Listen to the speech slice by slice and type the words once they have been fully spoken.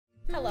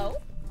Hello.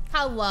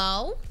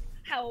 Hello.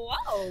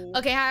 Hello.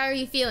 Okay, how are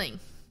you feeling?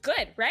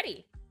 Good.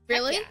 Ready.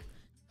 Really? Yeah.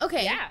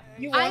 Okay. Yeah.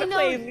 You want to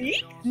play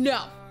League?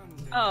 No.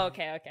 Oh,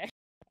 okay. Okay.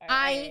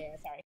 Right,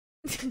 sorry.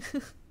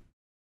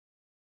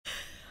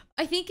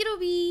 I think it'll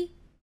be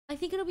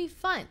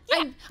fun.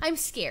 Yeah. I'm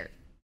scared.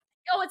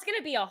 Oh, it's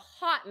gonna be a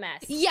hot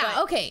mess. Yeah.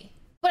 But okay.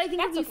 But I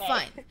think it'll be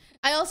fun.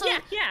 I also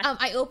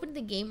I opened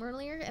the game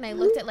earlier and I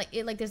looked at like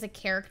there's a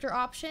character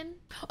option.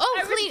 Oh,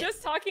 I was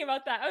just talking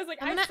about that. I was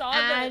like, I saw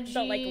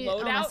the like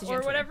loadout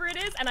or whatever it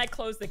is, and I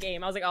closed the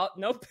game. I was like, oh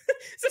nope,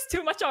 is this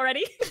too much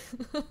already?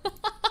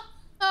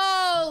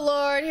 Oh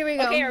Lord, here we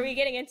go. Okay, are we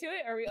getting into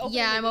it? Are we opening?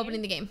 Yeah, I'm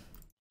opening the game.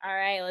 All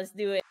right, let's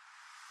do it.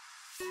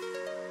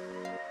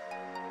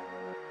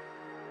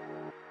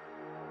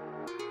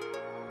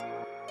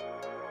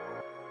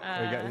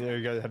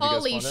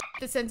 Holy shit,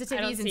 the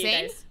sensitivity is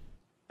insane.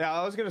 Yeah,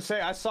 I was gonna say,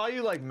 I saw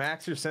you like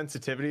max your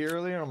sensitivity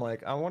earlier. I'm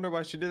like, I wonder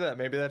why she did that.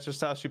 Maybe that's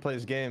just how she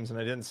plays games, and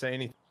I didn't say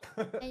anything.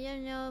 I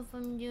don't know if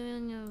I'm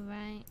doing it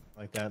right.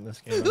 Like that in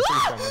this game. I'm pretty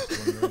sure I'm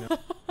messing with you right now.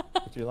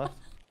 To your left?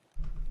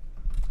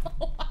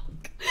 Oh my God.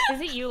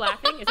 Is it you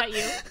laughing? Is that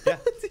you? Yeah.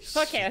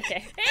 Okay,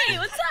 okay. Hey,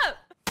 what's up?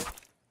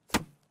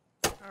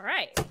 All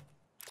right.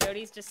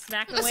 Jody's just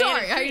smacking away.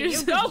 Sorry, I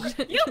just...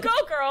 You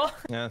go, girl.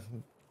 Yeah.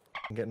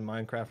 I'm getting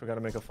Minecraft. We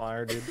gotta make a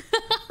fire, dude.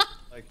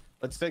 Like,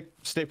 let's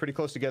stay pretty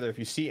close together. If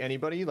you see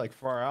anybody like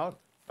far out,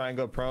 try and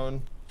go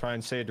prone. Try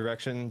and say a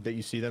direction that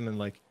you see them and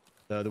like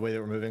the way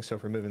that we're moving. So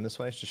if we're moving this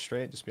way, it's just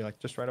straight. Just be like,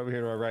 just right over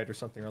here to our right or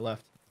something or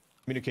left.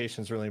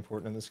 Communication is really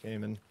important in this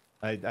game, and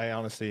I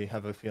honestly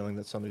have a feeling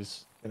that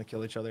somebody's gonna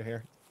kill each other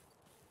here.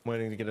 I'm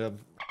waiting to get a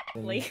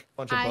bunch of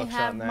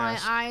buckshot in the ass. I have my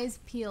eyes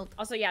peeled.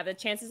 Also, yeah, the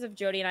chances of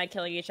Jody and I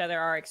killing each other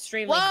are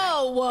extremely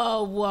high.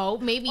 Whoa.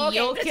 Maybe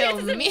you'll kill me. The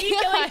chances of me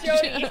killing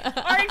Jody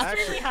are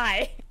extremely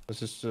high. It's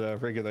just a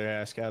regular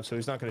ass scab, so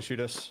he's not going to shoot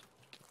us.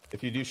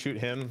 If you do shoot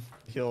him,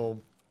 he'll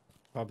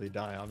probably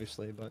die,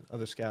 obviously, but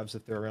other scabs,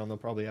 if they're around, they'll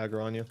probably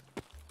aggro on you.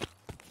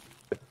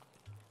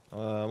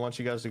 I want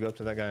you guys to go up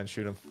to that guy and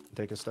shoot him.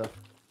 Take his stuff.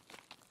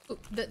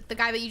 The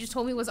guy that you just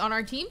told me was on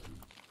our team?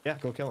 Yeah,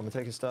 go kill him and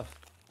take his stuff.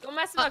 Don't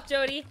mess him up,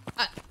 Jody.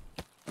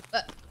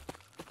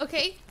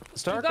 Okay.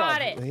 Tarkov, you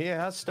got it. He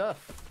has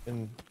stuff,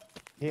 and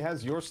he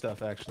has your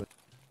stuff, actually.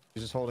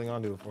 He's just holding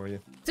on to it for you.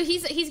 So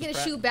he's going to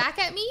shoot back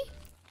at me?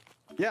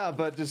 Yeah,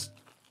 but just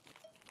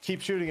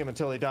keep shooting him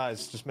until he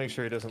dies. Just make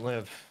sure he doesn't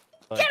live.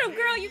 But, get him,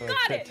 girl. You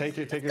got it. Take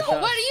your shot.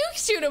 Why don't you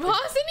shoot him,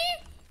 huh,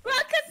 Sydney? Well,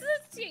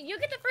 because you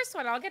get the first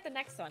one. I'll get the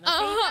next one.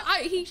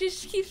 Okay? He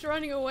just keeps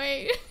running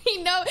away.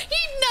 He knows.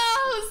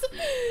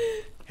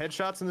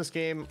 Headshots in this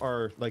game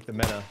are like the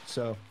meta,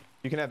 so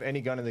you can have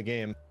any gun in the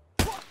game.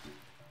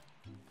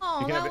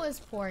 Oh, that was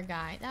poor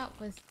guy. That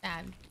was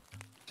sad.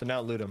 So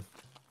now loot him.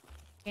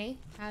 Okay,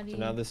 how do you?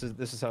 So now this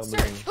is how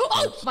looting.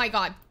 Oh my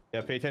God.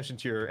 Yeah, pay attention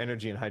to your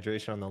energy and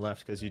hydration on the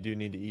left, because you do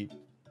need to eat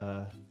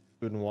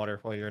food and water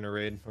while you're in a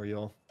raid, or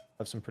you'll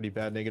have some pretty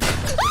bad negative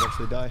effects and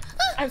eventually die.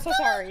 I'm so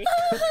sorry.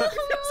 I'm so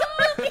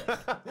sorry.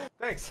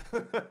 Thanks.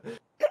 I'm so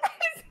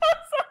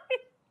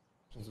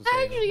sorry.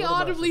 I actually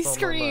audibly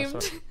screamed. Me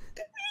too.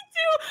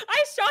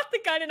 I shot the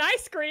gun and I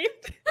screamed.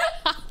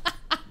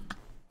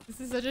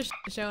 This is such a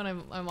show, and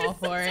I'm all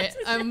for it.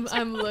 I'm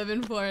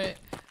living for it.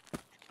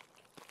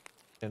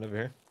 Stand over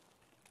here.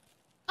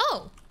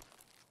 Oh.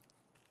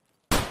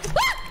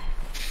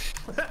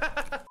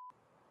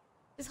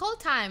 This whole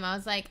time I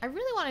was like, I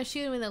really want to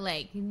shoot him in the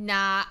leg.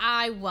 Nah,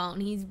 I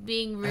won't. He's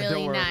being really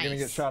Don't worry, nice. You're gonna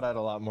get shot at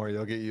a lot more.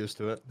 You'll get used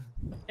to it.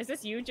 Is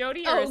this you,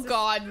 Jody? Or is this...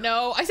 God,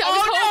 no. I was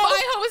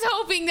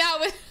hoping that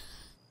was.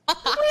 We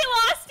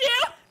lost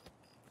you.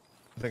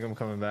 I think I'm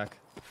coming back.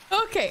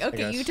 Okay,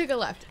 you took a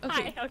left.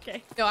 Okay. Hi,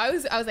 okay. No, I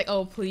was like,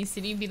 oh, please,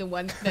 Sydney, be the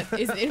one that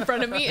is in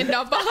front of me and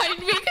not behind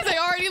me, because I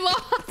already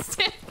lost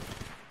it.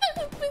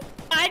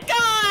 My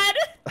God.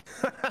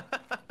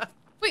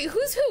 Wait,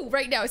 who's who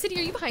right now? Sydney,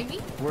 are you behind me?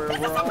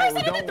 There's a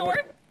person in the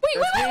door. Wait.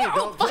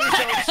 Please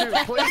don't shoot.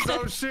 Please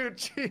don't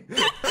shoot.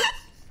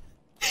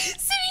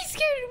 Sydney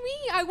scared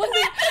me. I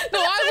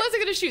wasn't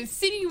gonna shoot.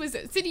 Sydney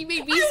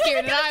made me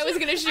scared, and I was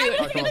gonna shoot.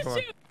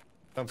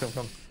 Come.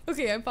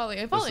 Okay, I'm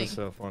following. This is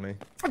so funny.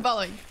 I'm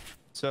following.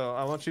 So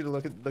I want you to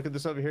look at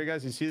this over here,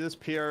 guys. You see this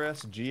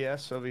PRS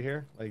GS over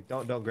here? Like,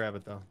 don't grab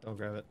it though. Don't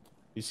grab it.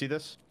 You see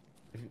this?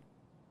 If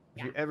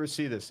you ever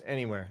see this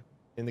anywhere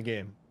in the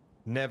game,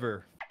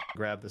 never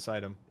grab this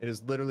item. It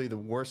is literally the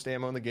worst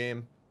ammo in the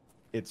game.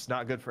 It's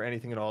not good for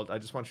anything at all. I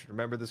just want you to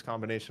remember this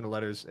combination of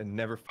letters and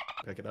never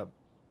pick it up.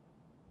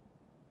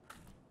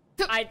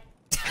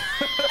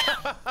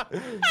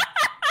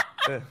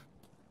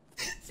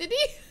 Sydney?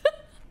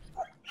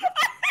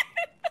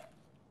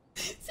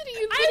 Sydney,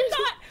 you I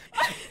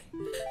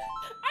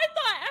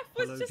thought F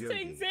was just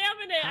to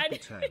examine it. I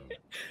didn't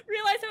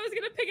realize I was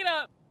gonna pick it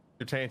up.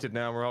 You're tainted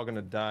now. We're all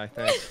gonna die.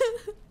 Thanks.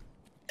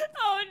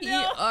 Oh no.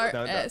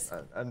 E-R-S.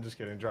 No, I'm just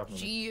kidding. Drop him.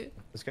 G.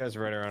 This guy's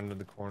right around in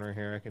the corner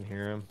here. I can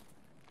hear him.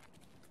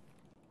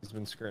 He's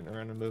been skirting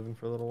around and moving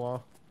for a little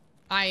while.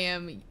 I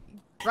am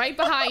right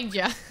behind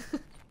you. Yeah,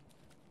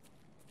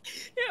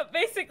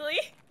 basically.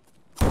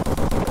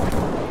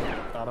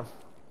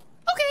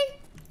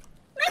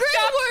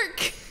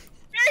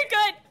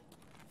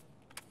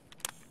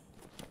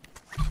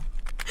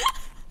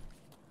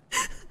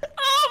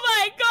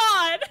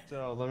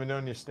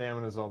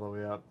 stamina's all the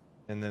way up.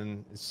 And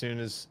then as soon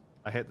as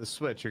I hit the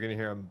switch, you're gonna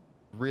hear a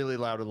really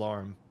loud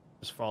alarm.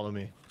 Just follow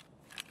me.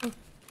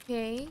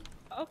 Okay.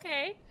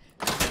 Okay.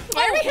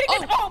 Why are we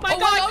hitting it? Oh my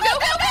god!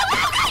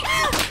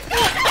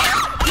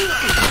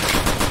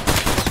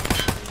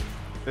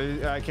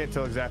 Go. I can't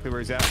tell exactly where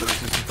he's at, but it's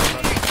just in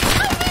front of us.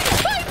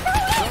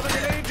 Throw the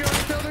grenade, Jody!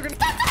 Throw the grenade!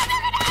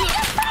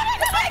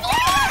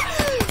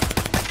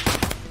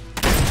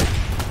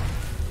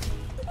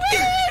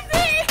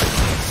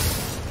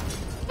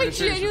 I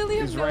genuinely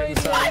have no right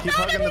idea. Keep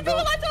hugging the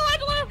belt.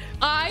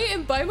 I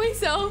am by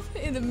myself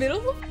in the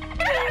middle of... No,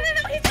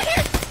 he's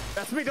here!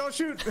 That's me, don't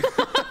shoot! Oh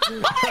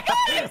my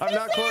god, I'm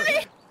not close.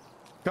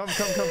 Come.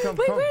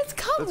 Wait, where's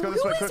come? Let's go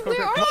this way, quick.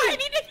 Where are you? I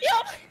need to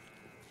heal!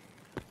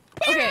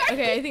 Okay,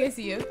 I think I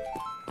see you.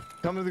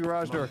 Come to the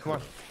garage door, come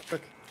on,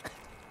 quick.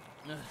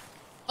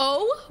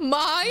 Oh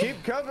my!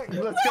 Keep coming,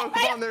 let's go,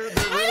 come on, they're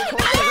really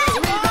close.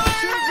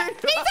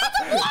 He's at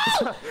the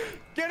wall!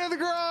 Get in the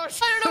garage!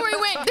 I don't know where he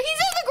went. He's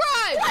in the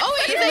garage! Oh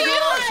wait, he's in the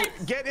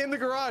garage! Get in the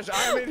garage,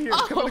 I'm in here,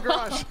 come in the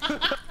garage.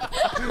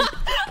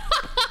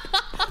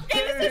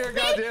 Get in here,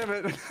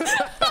 goddammit.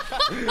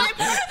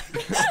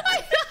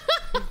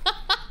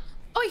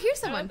 Oh, I hear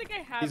someone. I don't think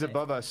I have He's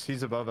above us,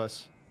 he's above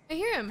us. I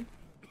hear him.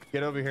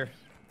 Get over here,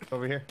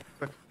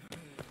 quick.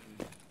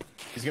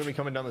 He's gonna be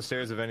coming down the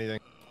stairs if anything.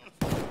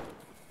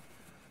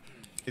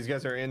 These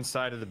guys are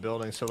inside of the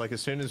building, so like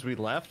as soon as we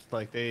left,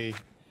 like they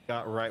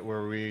got right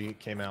where we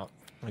came out.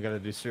 I gotta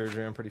do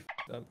surgery, I'm pretty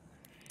f***ed up.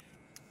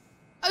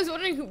 I was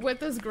wondering what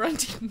those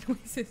grunting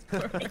noises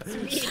were. It's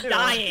me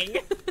dying.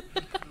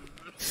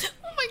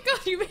 Oh my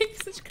god, you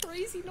make such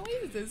crazy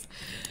noises.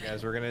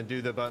 Guys, we're gonna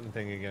do the button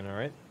thing again,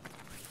 alright?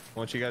 I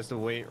want you guys to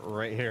wait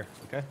right here,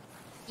 okay?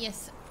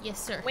 Yes,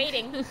 sir.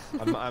 Waiting.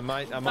 I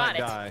might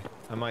die.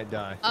 I might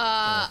die.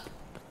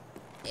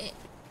 Okay.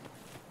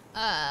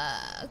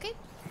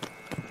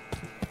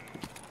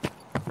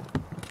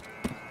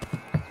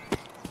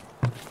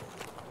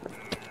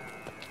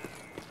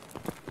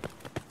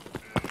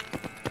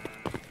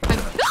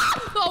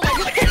 Oh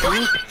my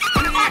god!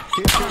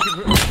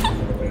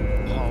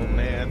 Oh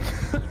man.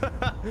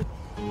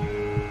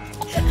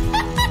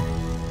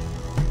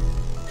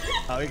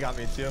 Oh, he got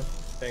me too.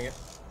 Dang it.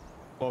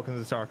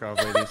 Welcome to Tarkov,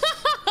 ladies.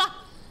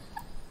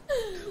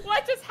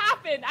 What just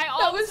happened? I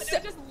all of a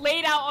sudden just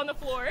laid out on the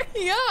floor.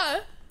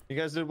 Yeah. You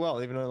guys did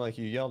well, even though like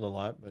you yelled a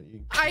lot, but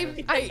you.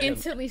 I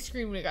instantly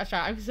screamed when I got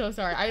shot. I'm so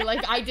sorry.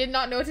 I did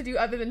not know what to do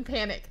other than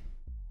panic.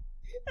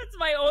 That's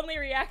my only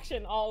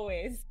reaction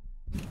always.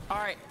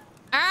 Alright,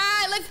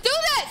 let's do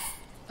this!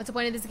 What's the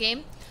point of this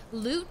game?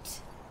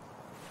 Loot.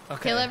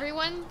 Okay. Kill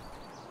everyone.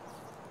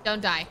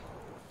 Don't die.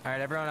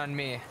 Alright, everyone on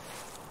me.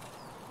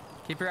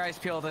 Keep your eyes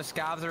peeled. There's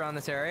scavs around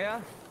this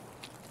area.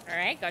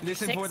 Alright, got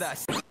Listen 6. for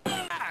that.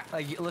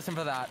 Like, listen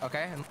for that,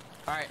 okay?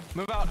 Alright,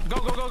 move out. Go.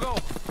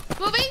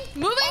 Moving.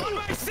 On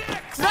my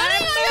 6!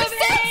 Running on your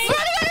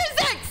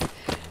 6!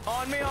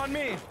 On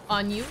me.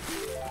 On you?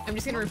 I'm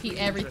just gonna repeat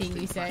everything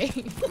you say.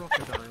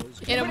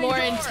 In a more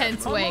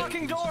intense way.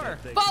 Unlocking door.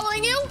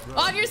 Following you?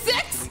 On your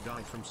 6?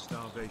 Door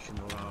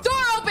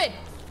open!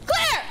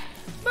 Clear!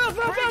 Move.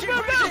 Let me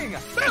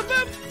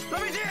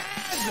see your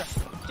hands.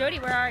 Jody,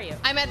 where are you?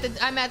 I'm at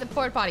the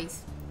porta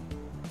potties.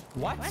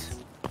 What?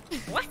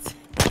 What?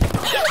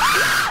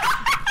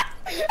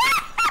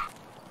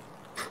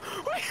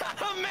 We got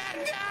a man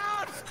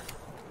down!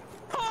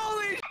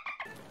 Holy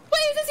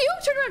Wait, is this you?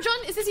 Turn around, John.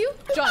 Is this you?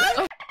 John.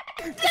 Oh.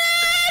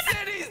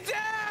 City's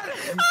dead!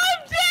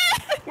 I'm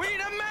dead! We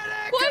need a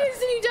medic! Why did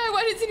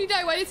Cindy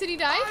die? Why did Cindy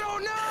die? I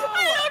don't know!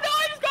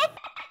 I just got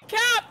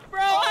capped,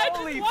 bro!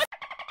 Holy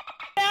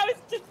Now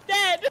it's just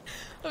dead!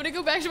 I'm gonna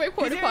go back to my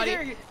porta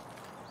potty.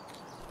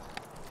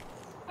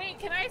 Wait,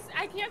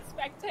 I can't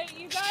spectate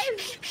you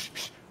guys?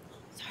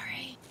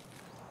 Sorry.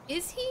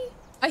 Is he?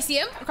 I see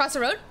him across the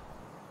road.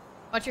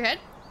 Watch your head.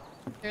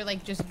 They're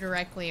like just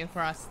directly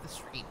across the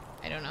street.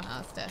 I don't know how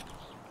else to.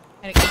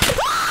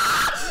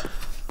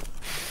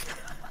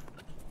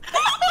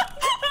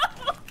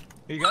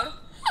 You good?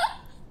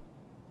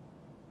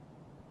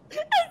 This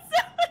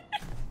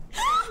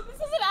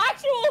is an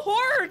actual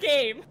horror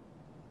game!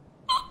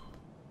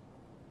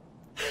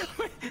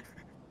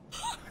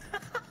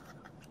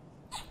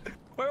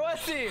 Where was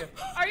he?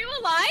 Are you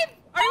alive?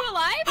 Are you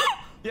alive?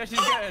 Yeah, she's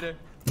good.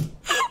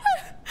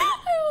 I'm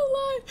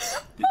alive.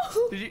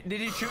 Did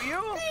he shoot you?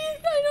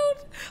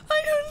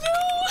 I don't know.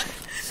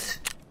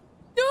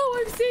 No,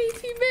 I'm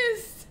safe. He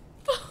missed.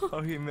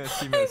 Oh, he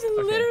missed. I'm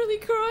literally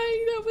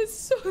crying. That was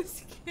so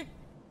scary.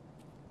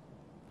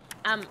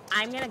 I'm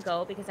gonna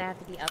go because I have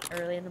to be up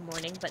early in the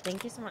morning, but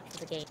thank you so much for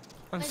the game.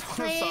 I'm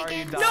so sorry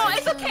you died. No,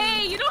 it's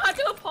okay. You don't have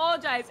to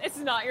apologize. It's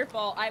not your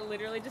fault. I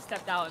literally just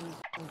stepped out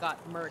and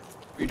got murked.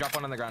 You drop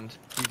one on the ground.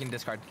 You can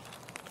discard.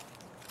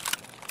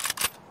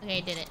 Okay,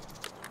 I did it.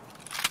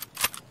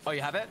 Oh,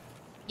 you have it?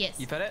 Yes.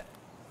 You put it?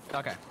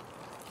 Okay.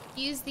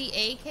 Use the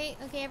AK.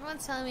 Okay,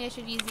 everyone's telling me I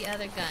should use the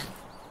other gun.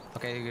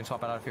 Okay, you can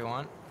swap it out if you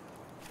want.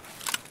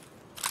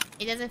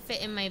 It doesn't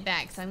fit in my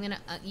bag, so I'm gonna.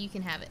 You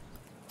can have it.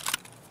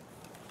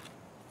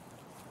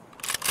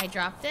 I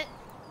dropped it.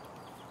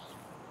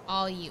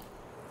 All you.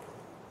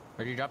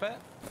 Where'd you drop it?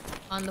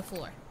 On the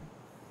floor.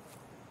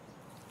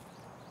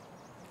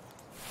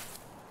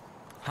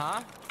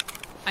 Huh?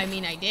 I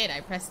mean, I did.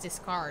 I pressed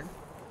discard.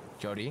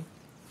 Jody?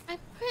 I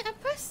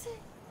pressed it.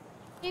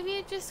 Maybe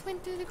it just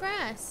went through the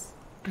grass.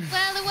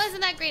 Well, it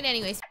wasn't that great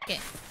anyways. F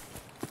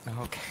it.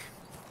 Okay.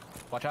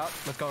 Watch out.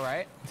 Let's go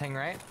right. Let's hang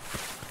right.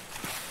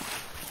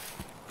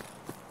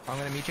 I'm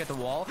gonna meet you at the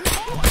wall.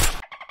 Oh!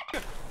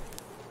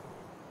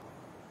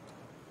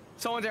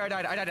 Someone's there. I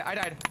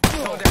died.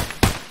 Someone's there.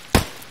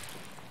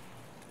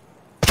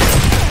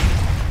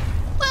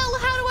 Well,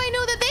 how do I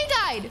know that they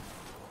died?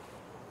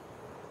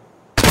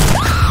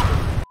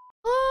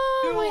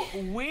 Oh, my.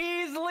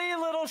 Weasley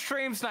little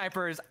stream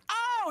snipers.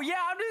 Oh,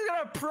 yeah, I'm just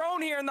gonna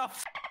prone here in the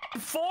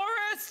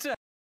forest.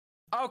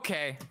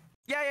 Okay.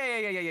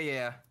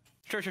 Yeah.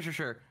 Sure.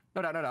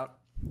 No doubt.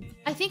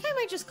 I think I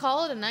might just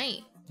call it a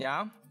night.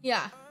 Yeah?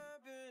 Yeah.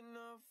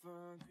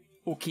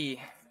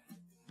 Okay.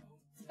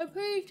 I'm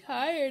pretty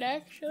tired,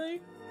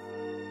 actually.